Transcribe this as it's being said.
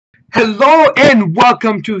Hello and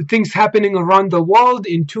welcome to things happening around the world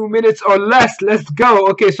in 2 minutes or less. Let's go.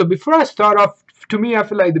 Okay, so before I start off, to me, I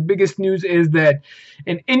feel like the biggest news is that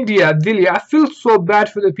in India, Delhi, I feel so bad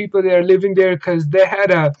for the people that are living there because they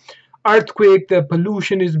had a earthquake. The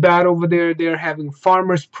pollution is bad over there. They're having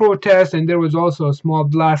farmers protests, and there was also a small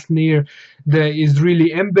blast near the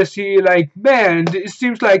Israeli embassy. Like, man, it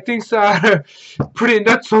seems like things are pretty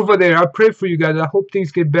nuts over there. I pray for you guys. I hope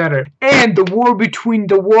things get better. And the war between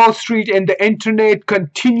the Wall Street and the internet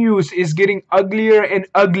continues, is getting uglier and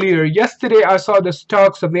uglier. Yesterday I saw the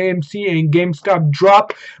stocks of AMC and GameStop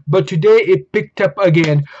drop, but today it picked up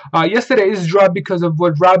again. Yesterday it dropped because of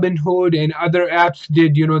what Robinhood and other apps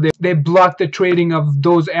did. They blocked the trading of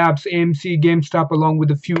those apps, AMC, GameStop, along with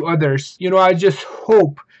a few others. I just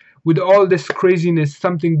hope with all this craziness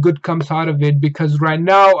something good comes out of it, because right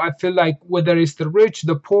now I feel like whether it's the rich,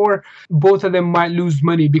 the poor, both of them might lose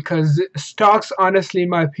money, because stocks, honestly, in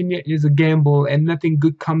my opinion, is a gamble, and nothing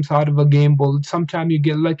good comes out of a gamble. Sometimes you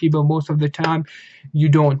get lucky, but most of the time you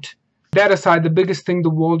don't. That aside, the biggest thing the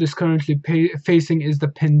world is currently facing is the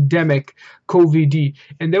pandemic, COVID.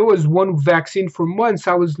 And there was one vaccine for months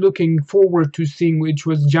I was looking forward to seeing, which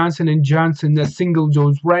was Johnson & Johnson, the single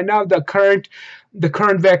dose. Right now, the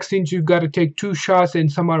current vaccines, you've got to take 2 shots,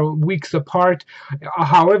 and some are weeks apart.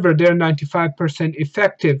 However, they're 95%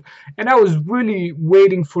 effective. And I was really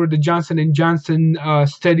waiting for the Johnson & Johnson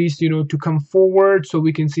studies, to come forward so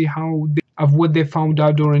we can see of what they found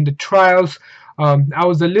out during the trials. I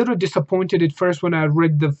was a little disappointed at first when I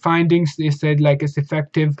read the findings. They said like it's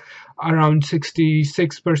effective around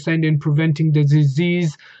 66% in preventing the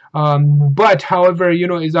disease. But however,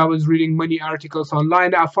 as I was reading many articles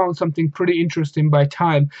online, I found something pretty interesting by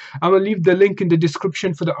time. I'm gonna leave the link in the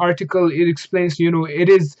description for the article. It explains, it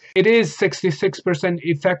is 66%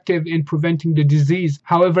 effective in preventing the disease.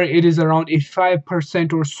 However, it is around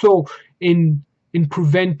 85% or so in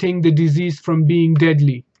preventing the disease from being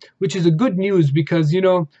deadly, which is a good news, because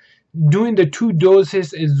doing the 2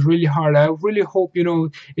 doses is really hard. I really hope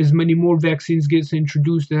as many more vaccines gets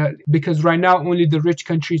introduced, because right now only the rich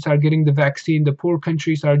countries are getting the vaccine. The poor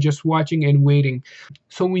countries are just watching and waiting.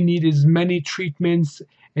 So we need as many treatments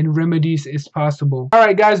and remedies as possible. All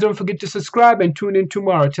right, guys, don't forget to subscribe and tune in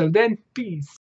tomorrow. Till then, peace.